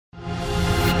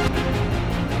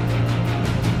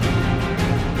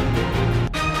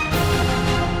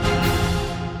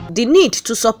The need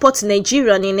to support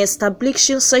Nigeria in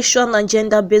establishing sexual and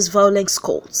gender-based violence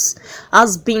courts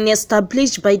has been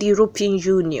established by the European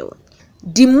Union.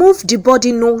 The move, the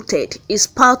body noted, is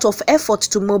part of efforts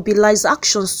to mobilize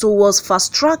actions towards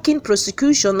fast-tracking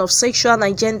prosecution of sexual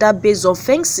and gender-based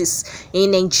offences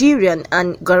in Nigeria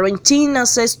and guaranteeing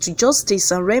access to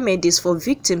justice and remedies for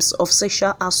victims of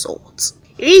sexual assault.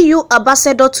 EU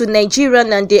Ambassador to Nigeria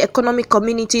and the Economic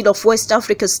Community of West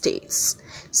Africa States,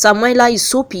 Samuela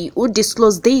Isopi, who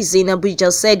disclosed this in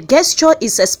Abuja, said gesture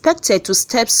is expected to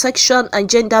stop sexual and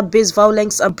gender-based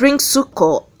violence and bring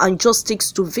succour and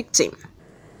justice to victims.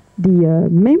 The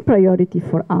main priority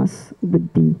for us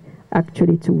would be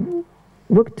actually to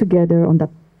work together on that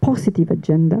positive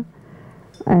agenda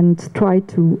and try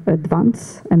to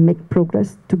advance and make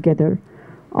progress together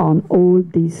on all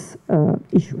these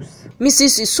issues.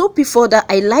 Mrs. Isopi further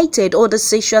highlighted other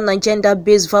sexual and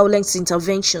gender-based violence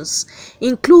interventions,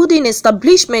 including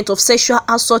establishment of sexual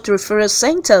assault referral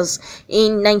centers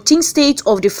in 19 states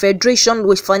of the Federation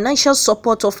with financial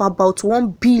support of about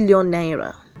 1 billion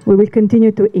naira. We will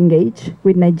continue to engage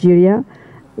with Nigeria,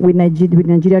 with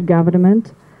Nigeria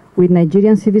government, with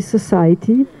Nigerian civil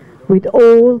society, with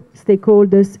all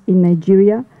stakeholders in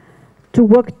Nigeria to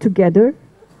work together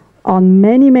on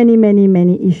many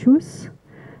issues,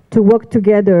 to work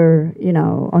together,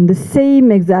 on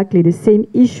exactly the same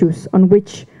issues on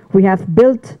which we have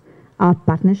built our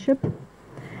partnership.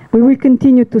 We will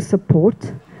continue to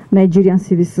support Nigerian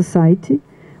civil society.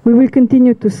 We will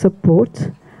continue to support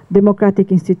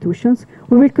democratic institutions.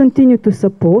 We will continue to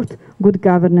support good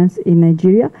governance in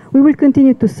Nigeria. We will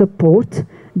continue to support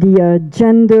the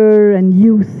gender and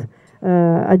youth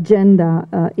agenda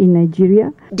in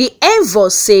Nigeria. The envoy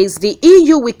says the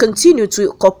EU will continue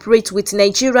to cooperate with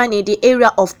Nigeria in the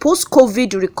area of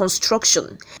post-COVID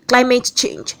reconstruction, climate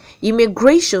change,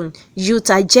 immigration, youth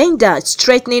agenda,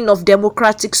 strengthening of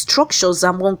democratic structures,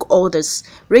 among others.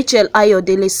 Rachel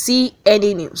Ayodele,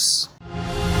 CNN News.